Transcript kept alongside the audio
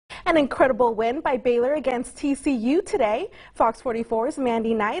An incredible win by Baylor against TCU today. Fox 44's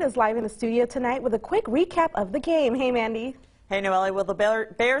Mandy Knight is live in the studio tonight with a quick recap of the game. Hey, Mandy. Hey, Noelle. Well, the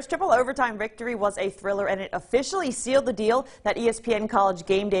Bears' triple overtime victory was a thriller, and it officially sealed the deal that ESPN College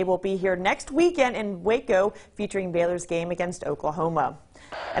Game Day will be here next weekend in Waco, featuring Baylor's game against Oklahoma.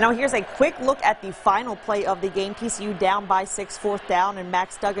 And now here's a quick look at the final play of the game. TCU down by 6, 4th down, and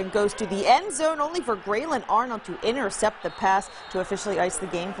Max Duggan goes to the end zone, only for Graylin Arnold to intercept the pass to officially ice the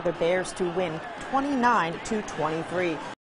game for the Bears to win 29-23.